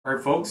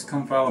Alright folks,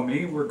 come follow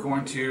me. We're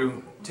going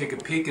to take a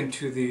peek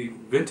into the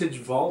Vintage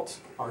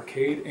Vault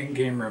arcade and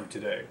game room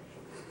today.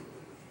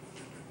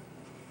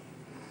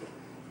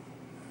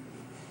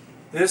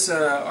 This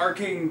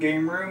arcade and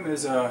game room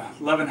is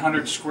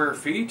 1,100 square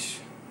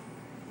feet.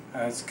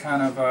 It's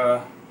kind of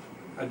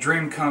a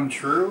dream come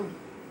true.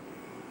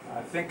 I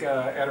think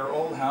at our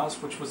old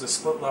house, which was a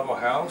split level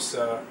house,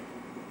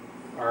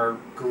 our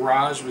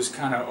garage was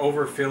kind of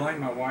overfilling.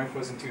 My wife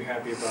wasn't too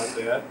happy about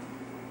that.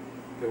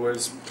 There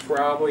was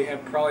probably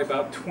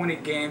about 20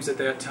 games at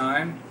that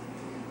time,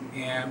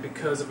 and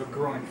because of a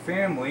growing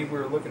family, we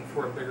were looking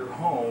for a bigger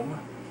home.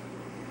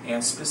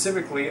 And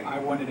specifically, I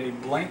wanted a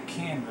blank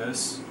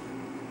canvas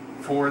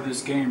for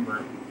this game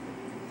room.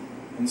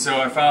 And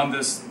so I found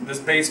this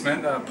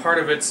basement. Part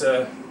of it's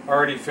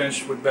already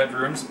finished with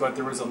bedrooms, but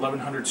there was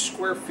 1,100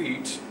 square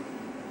feet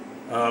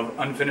of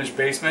unfinished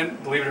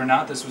basement. Believe it or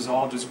not, this was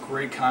all just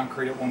gray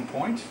concrete at one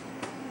point.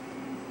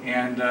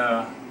 And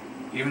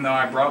even though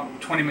I brought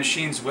 20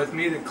 machines with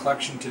me, the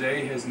collection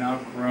today has now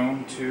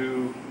grown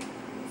to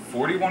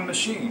 41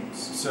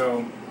 machines.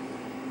 So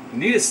the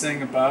neatest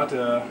thing about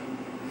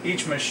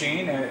each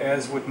machine,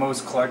 as with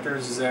most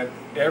collectors, is that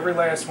every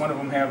last one of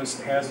them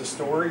has a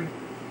story.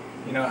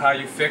 You know, how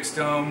you fixed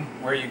them,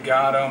 where you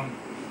got them,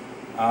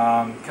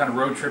 kind of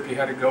road trip you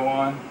had to go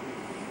on.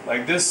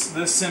 Like this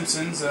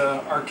Simpsons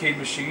arcade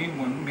machine,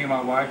 when me and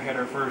my wife had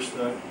our first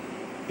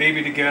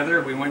baby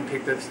together, we went and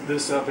picked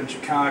this up in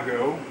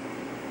Chicago.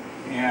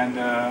 And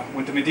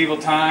went to medieval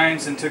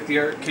times and took the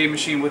arcade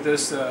machine with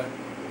us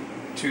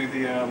to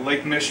the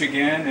Lake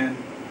Michigan, and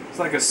it's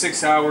like a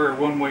 6-hour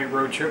one-way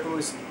road trip. It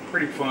was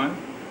pretty fun.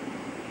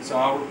 So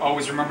I'll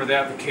always remember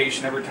that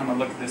vacation every time I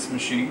look at this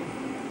machine.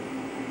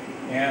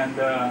 And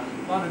a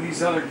lot of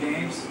these other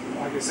games,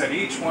 like I said,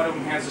 each one of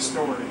them has a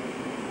story.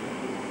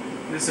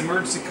 This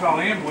emergency call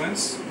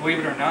ambulance, believe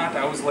it or not,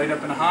 I was laid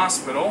up in a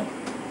hospital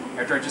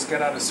after I just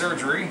got out of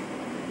surgery,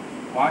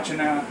 watching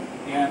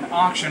an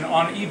auction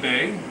on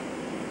eBay.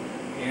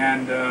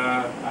 And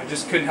I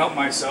just couldn't help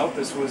myself.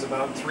 This was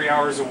about 3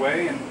 hours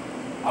away, and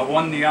I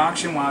won the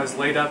auction while I was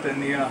laid up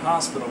in the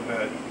hospital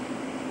bed.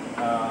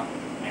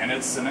 And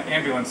it's an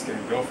ambulance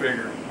game, go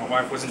figure. My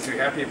wife wasn't too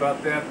happy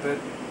about that, but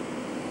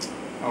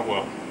oh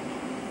well.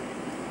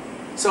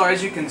 So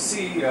as you can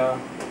see,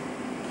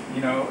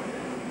 you know,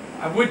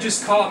 I would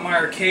just call it my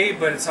arcade,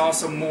 but it's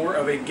also more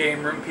of a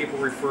game room. People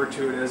refer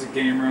to it as a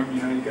game room.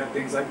 You know, you got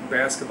things like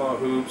basketball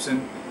hoops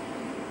and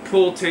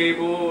pool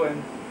table,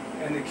 and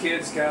the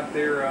kids got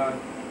their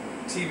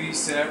TV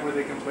set where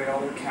they can play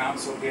all their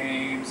console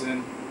games,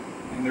 and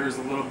there's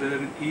a little bit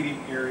of an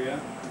eating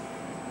area.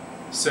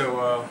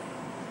 So,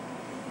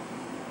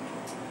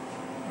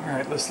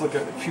 alright, let's look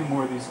at a few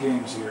more of these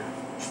games here.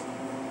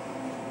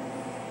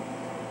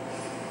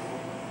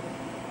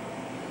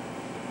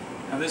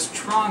 Now this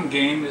Tron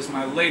game is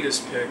my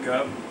latest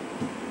pickup.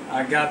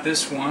 I got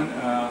this one,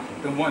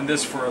 been wanting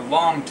this for a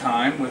long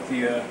time with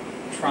the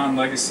Tron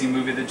Legacy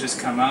movie that just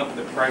come out, but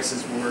the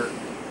prices were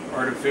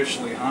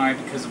artificially high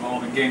because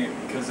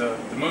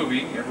of the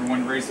movie.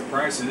 Everyone raised the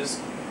prices,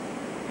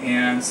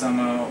 and some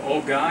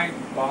old guy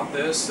bought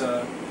this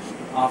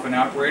off an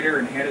operator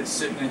and had it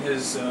sitting in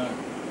his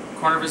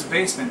corner of his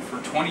basement for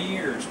 20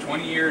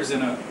 years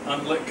in an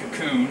unlit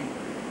cocoon,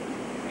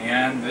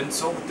 and then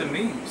sold it to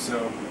me.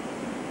 So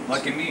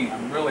lucky me,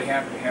 I'm really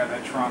happy to have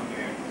that Tron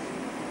game.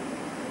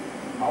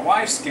 My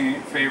wife's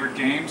favorite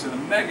games are the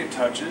Mega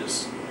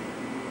Touches.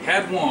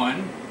 Had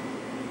one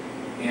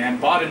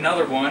and bought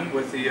another one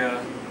with the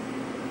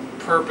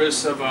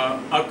purpose of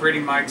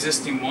upgrading my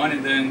existing one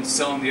and then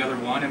selling the other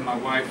one, and my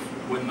wife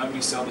wouldn't let me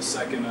sell the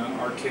second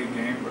arcade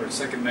game, or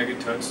second Mega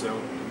Touch,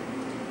 so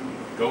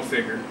go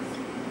figure.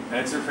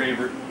 That's her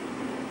favorite.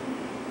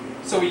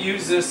 So we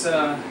use this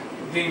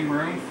game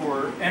room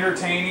for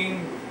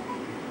entertaining,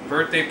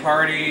 birthday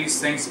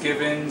parties,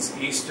 Thanksgivings,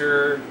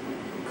 Easter,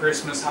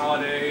 Christmas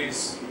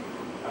holidays,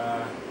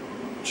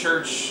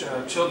 church,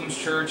 children's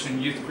church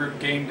and youth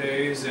group game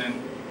days,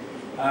 and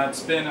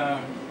it's been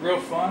real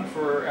fun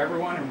for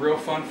everyone and real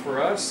fun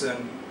for us,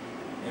 and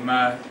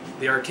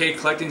the arcade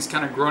collecting's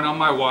kind of grown on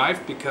my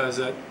wife because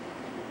it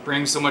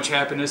brings so much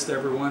happiness to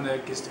everyone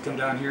that gets to come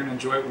down here and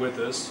enjoy it with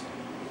us.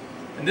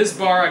 And this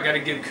bar, I got to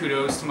give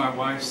kudos to my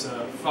wife's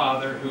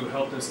father, who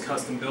helped us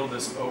custom build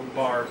this oak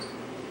bar.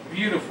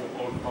 Beautiful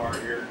oak bar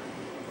here,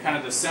 kind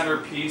of the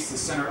centerpiece, the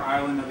center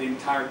island of the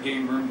entire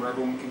game room where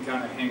everyone can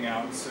kind of hang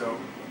out. So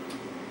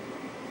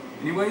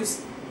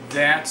anyways,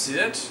 that's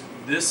it.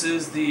 This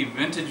is the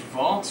Vintage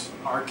Vault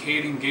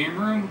arcade and game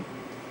room.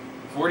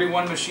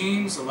 41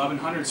 machines,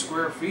 1,100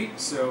 square feet,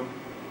 so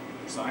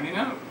signing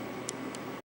out.